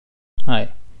Hi,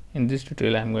 in this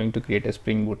tutorial I am going to create a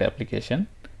Spring Boot application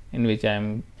in which I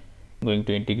am going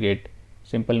to integrate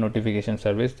simple notification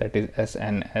service, that is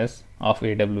SNS of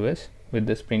AWS, with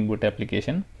the Spring Boot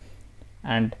application.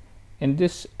 And in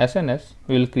this SNS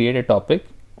we will create a topic.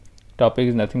 Topic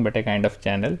is nothing but a kind of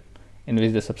channel in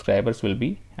which the subscribers will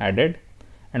be added,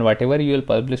 and whatever you will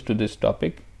publish to this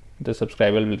topic, the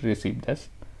subscriber will receive this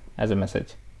as a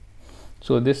message.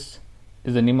 So this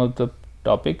is the name of the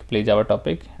topic, play Java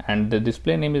topic, and the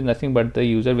display name is nothing but the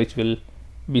user which will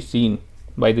be seen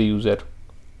by the user.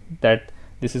 That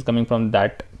this is coming from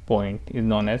that point is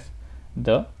known as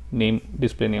the name,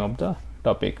 display name of the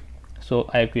topic.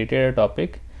 So I have created a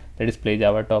topic, that is play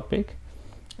Java topic,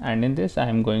 and in this I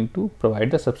am going to provide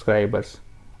the subscribers.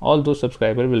 All those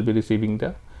subscribers will be receiving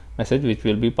the message which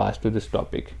will be passed to this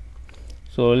topic.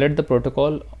 So let the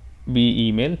protocol be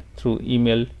email. Through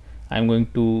email I am going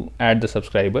to add the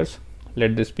subscribers.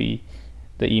 Let this be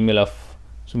the email of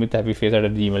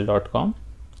sumithappyface@gmail.com,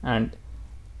 and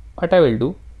what I will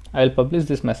do, I will publish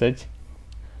this message.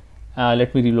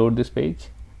 Let me reload this page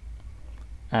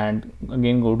and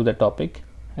again go to the topic.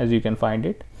 As you can find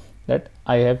it, that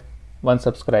I have one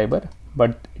subscriber,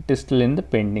 but it is still in the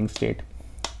pending state.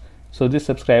 So this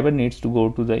subscriber needs to go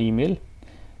to the email.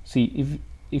 See,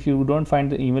 if you don't find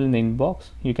the email in the inbox,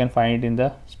 you can find it in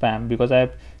the spam, because I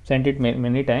have sent it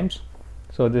many times.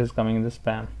 So this is coming in the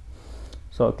spam.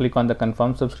 So click on the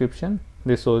confirm subscription.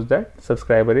 This shows that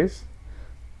subscriber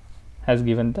has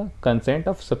given the consent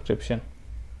of subscription,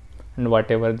 and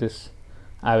whatever this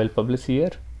I will publish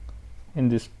here in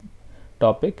this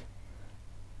topic.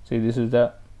 See, this is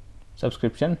the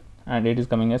subscription and it is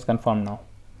coming as confirmed now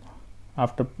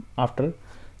after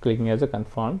clicking as a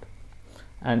confirmed.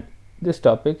 And this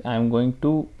topic I am going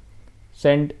to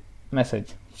send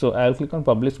message. So I will click on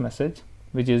publish message,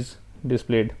 which is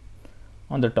displayed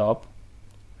on the top,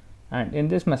 and in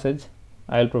this message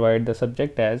I will provide the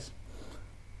subject as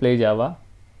play Java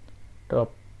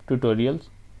top tutorials,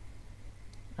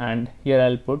 and here I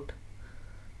will put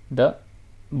the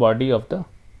body of the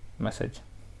message.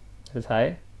 That is,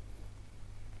 hi,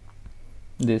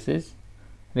 this is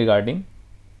regarding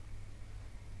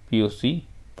POC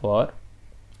for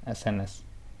SNS,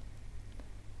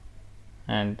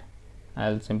 and I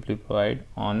will simply provide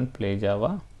on play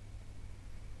Java,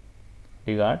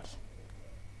 regards,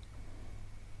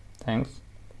 thanks,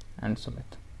 and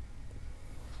Sumit.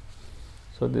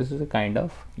 So this is a kind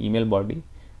of email body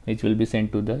which will be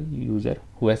sent to the user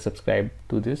who has subscribed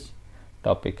to this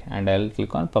topic, and I will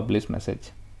click on publish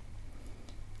message.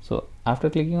 So after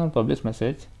clicking on publish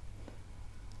message,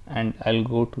 and I'll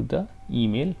go to the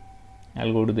email,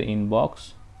 I'll go to the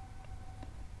inbox,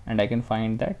 and I can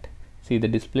find that, see, the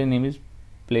display name is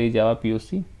play Java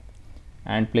POC,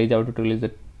 and play Java tutorial is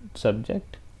the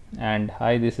subject, and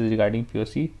hi, this is regarding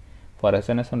POC for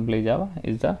SNS on play Java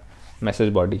is the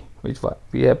message body which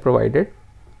we have provided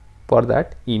for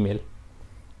that email.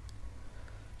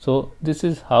 So this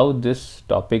is how this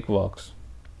topic works.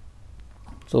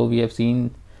 So we have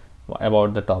seen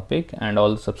about the topic and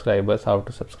all the subscribers, how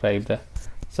to subscribe the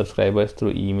subscribers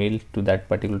through email to that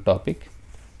particular topic.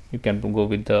 You can go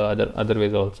with the other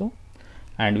ways also,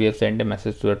 and we have sent a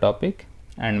message to the topic,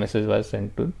 and message was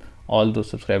sent to all those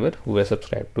subscribers who were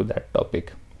subscribed to that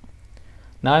topic.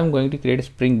 Now I am going to create a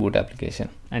Spring Boot application,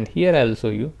 and here I will show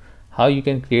you how you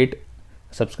can create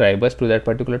subscribers to that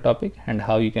particular topic and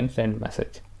how you can send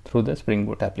message through the Spring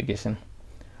Boot application.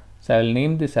 So I will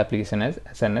name this application as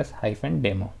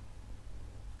SNS-demo,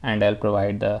 and I will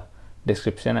provide the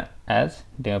description as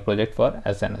demo project for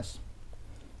SNS.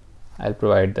 I will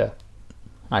provide the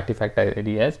artifact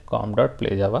ID as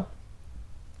com.playjava,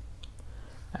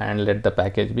 and let the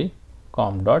package be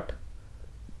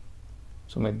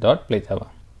com.sumit.playjava,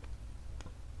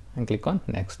 and click on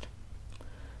next.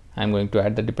 I am going to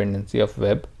add the dependency of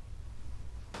web,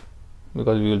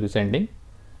 because we will be sending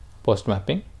post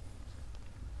mapping,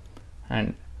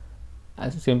 and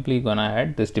I'm simply gonna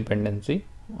add this dependency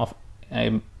of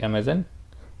Amazon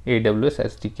AWS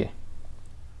SDK.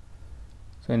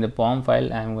 So in the POM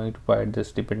file I am going to provide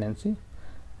this dependency,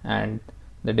 and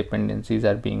the dependencies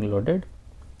are being loaded,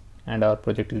 and our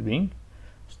project is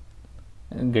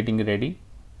getting ready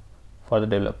for the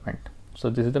development. So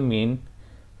this is the main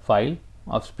file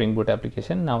of Spring Boot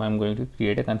application. Now I am going to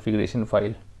create a configuration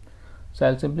file. So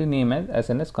I'll simply name as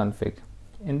SNS Config.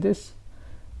 In this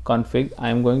config I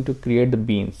am going to create the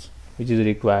beans which is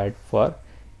required for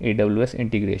AWS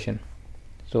integration.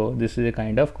 So this is a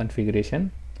kind of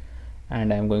configuration,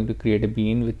 and I am going to create a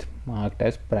bean with marked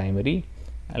as primary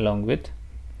along with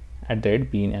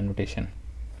 @bean annotation,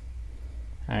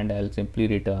 and I'll simply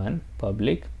return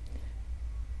public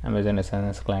Amazon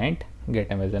SNS client,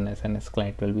 get Amazon SNS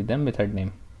client will be the method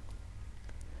name.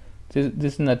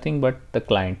 This is nothing but the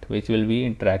client which will be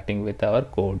interacting with our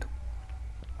code.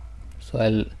 So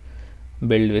I'll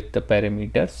build with the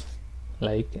parameters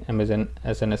like Amazon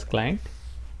SNS client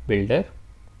builder,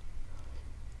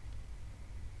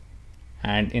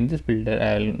 and in this builder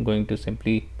I'm going to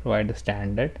simply provide the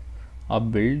standard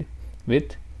of build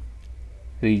with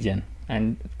region,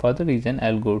 and for the region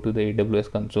I'll go to the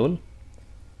AWS console,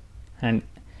 and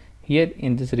here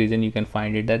in this region you can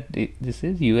find it that this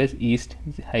is US East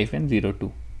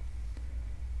 -02.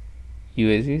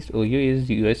 US East OU is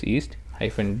US East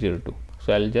 -02.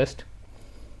 So I'll just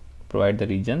provide the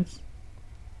regions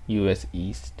US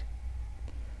East,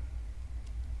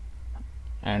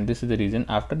 and this is the region.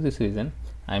 After this region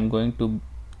I'm going to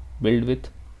build with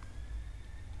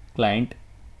client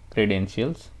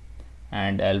credentials,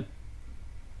 and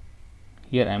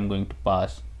here I'm going to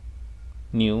pass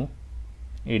new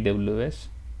AWS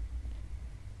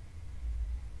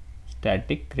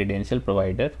static credential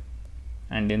provider,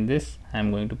 and in this I'm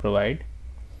going to provide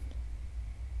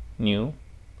new,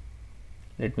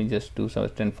 let me just do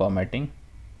certain formatting.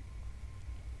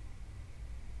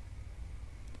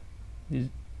 This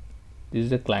is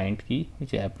the client key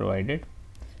which I have provided,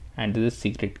 and this is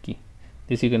secret key.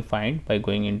 This you can find by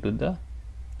going into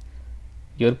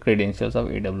your credentials of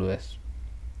AWS,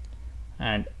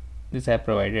 and this I have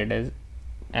provided as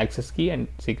access key and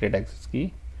secret access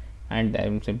key, and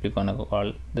I'm simply gonna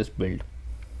call this build.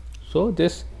 So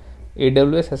this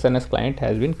AWS SNS client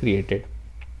has been created,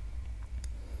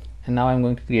 and now I'm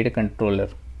going to create a controller.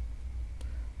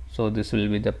 So this will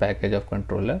be the package of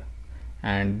controller,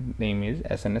 and name is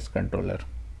SNS controller,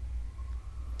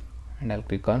 and I'll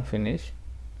click on finish.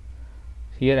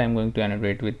 Here I'm going to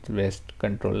annotate with REST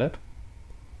controller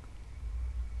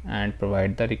and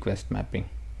provide the request mapping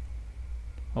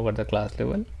over the class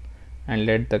level, and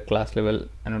let the class level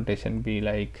annotation be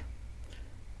like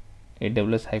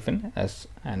AWS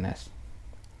SNS,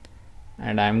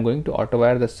 and I'm going to auto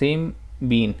wire the same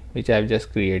bean which I have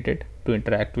just created to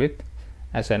interact with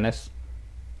SNS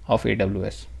of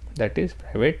AWS, that is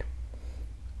private,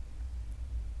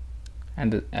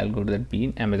 and I'll go to that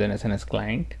bean. Amazon SNS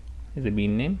client is the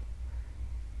bean name,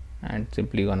 and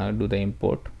simply gonna do the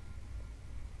import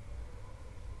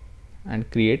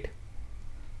and create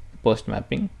post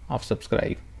mapping of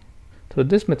subscribe. Through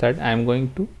this method I am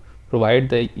going to provide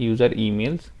the user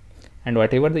emails, and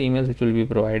whatever the emails which will be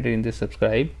provided in this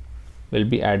subscribe will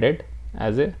be added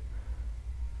as a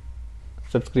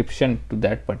subscription to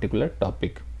that particular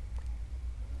topic.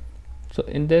 So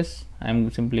in this I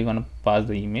am simply going to pass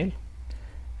the email,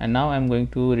 and now I am going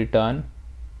to return,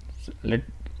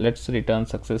 let's return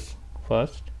success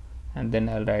first, and then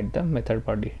I'll write the method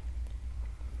body.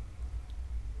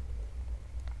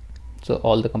 So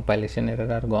all the compilation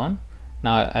error are gone.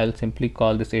 Now I'll simply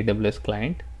call this AWS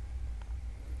client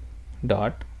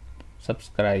dot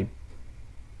subscribe,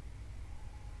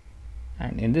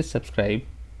 and in this subscribe,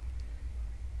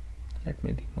 let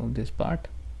me remove this part.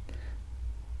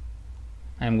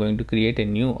 I'm going to create a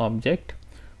new object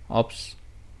of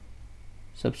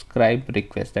subscribe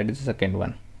request, that is the second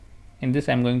one. In this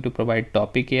I'm going to provide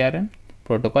topic ARN,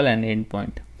 protocol, and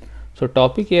endpoint. So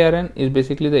topic ARN is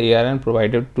basically the ARN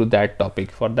provided to that topic.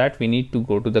 For that we need to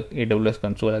go to the AWS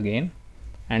console again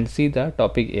and see the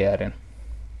topic ARN.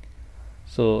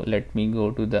 So let me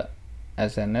go to the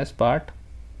SNS part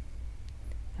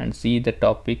and see the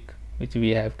topic which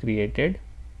we have created.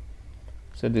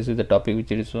 So this is the topic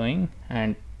which it is showing,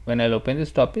 and when I'll open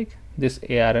this topic, this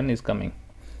ARN is coming.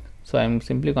 So I'm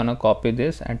simply gonna copy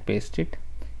this and paste it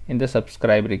in the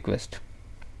subscribe request.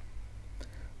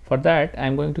 For that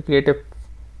I'm going to create a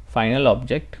final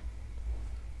object,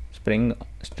 string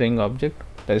object,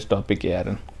 that is topic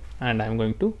ARN, and I'm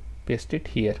going to paste it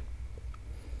here.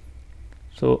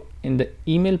 So in the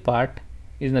email part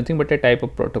is nothing but a type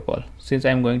of protocol. Since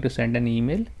I'm going to send an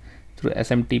email through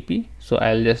SMTP, so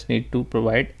I'll just need to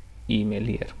provide email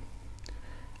here,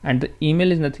 and the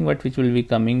email is nothing but which will be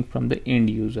coming from the end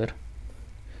user.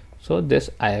 So this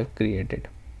I have created.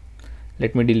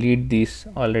 Let me delete this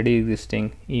already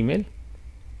existing email,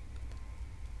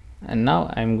 and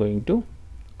now I'm going to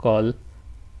call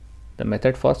the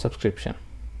method for subscription.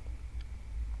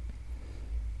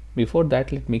 Before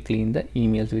that, let me clean the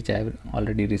emails which I have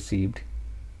already received.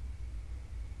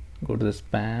 Go to the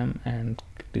spam and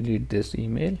delete this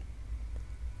email.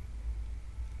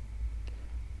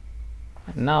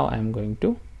 Now I'm going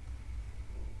to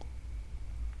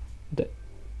the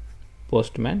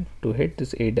Postman to hit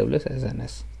this AWS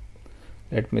SNS.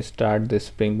 Let me start this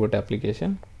Spring Boot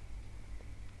application,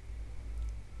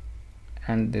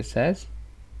 and this has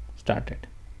started.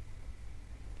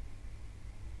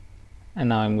 And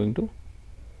now I'm going to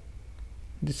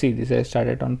see this has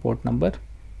started on port number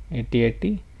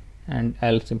 8080, and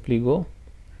I'll simply go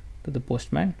to the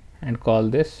Postman and call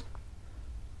this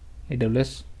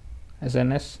AWS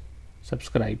SNS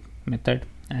subscribe method,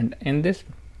 and in this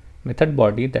method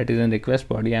body, that is in request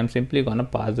body, I'm simply gonna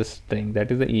pass the string,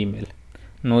 that is the email.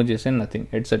 No JSON, nothing.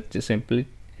 It's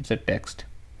a text.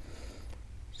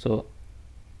 So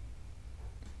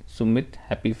Sumit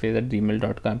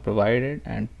happyface@gmail.com provided,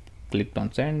 and clicked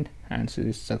on send, and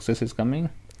see success is coming.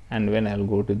 And when I'll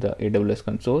go to the AWS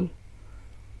console,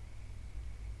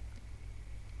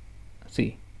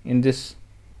 see in this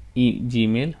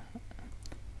Gmail,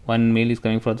 one mail is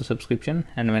coming for the subscription,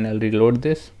 and when I'll reload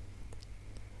this,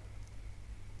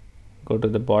 go to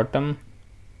the bottom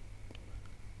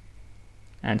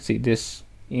and see this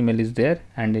email is there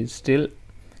and is still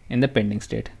in the pending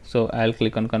state. So I'll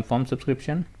click on confirm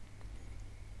subscription,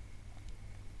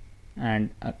 and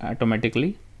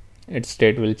automatically its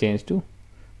state will change to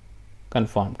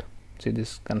confirmed. See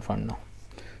this confirmed now.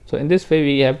 So in this way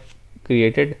we have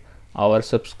created our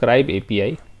subscribe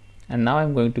API, and now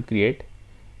I'm going to create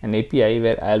an API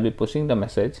where I'll be pushing the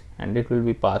message and it will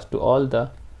be passed to all the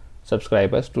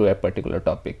subscribers to a particular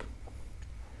topic.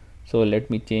 So let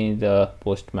me change the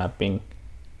post mapping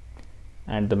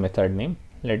and the method name.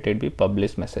 Let it be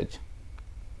publish message,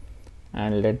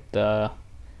 and let the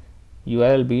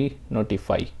URL be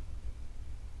notify,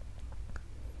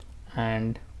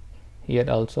 and here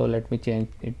also let me change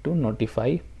it to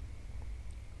notify.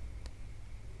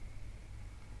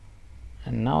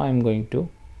 And now I'm going to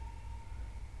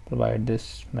provide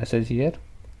this message here.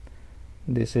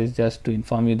 This is just to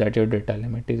inform you that your data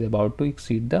limit is about to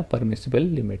exceed the permissible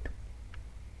limit.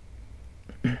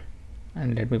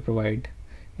 And let me provide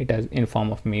it as in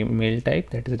form of mail type,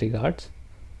 that is regards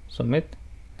Sumit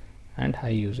and hi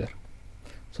user.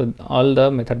 So all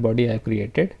the method body I have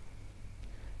created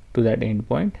to that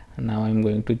endpoint, and now I'm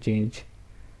going to change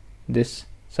this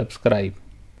subscribe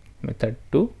method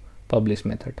to publish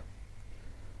method.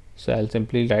 So I'll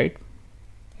simply write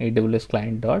AWS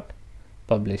client dot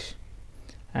publish,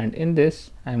 and in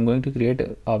this I'm going to create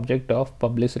an object of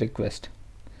publish request.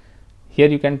 Here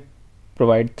you can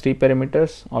provide 3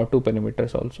 parameters or 2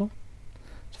 parameters also.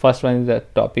 First one is the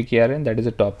topic URL, that is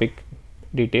a topic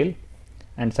detail,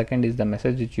 and second is the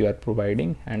message which you are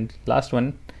providing, and last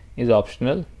one is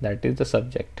optional, that is the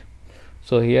subject.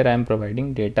 So here I am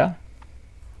providing data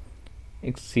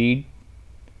exceed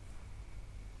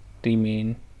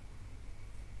remain.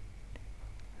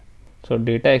 So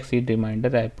data exceed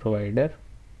reminder I provided,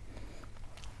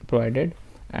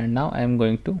 and now I am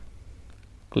going to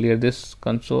clear this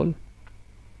console,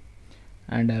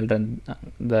 and I'll run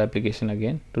the application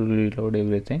again to reload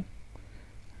everything,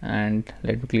 and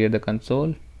let me clear the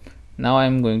console. Now I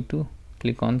am going to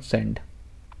click on send.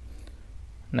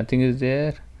 Nothing is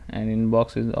there, and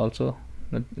inbox is also,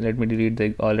 let me delete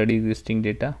the already existing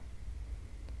data,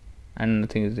 and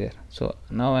nothing is there. So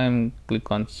now I am click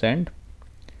on send,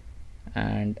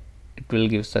 and it will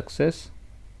give success.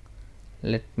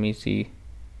 Let me see,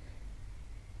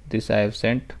 this I have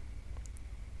sent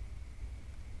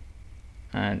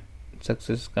and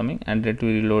success is coming, and let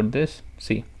me reload this.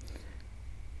 See,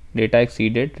 data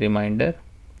exceeded reminder.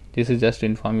 This is just to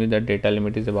inform you that data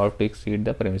limit is about to exceed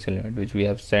the permissible limit, which we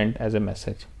have sent as a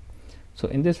message. So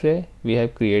in this way we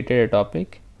have created a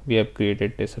topic, we have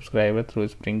created a subscriber through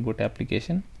Spring Boot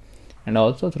application, and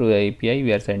also through the API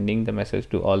we are sending the message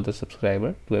to all the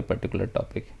subscribers to a particular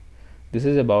topic. This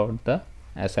is about the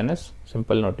SNS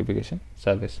simple notification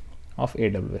service of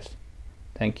AWS.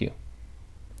 Thank you.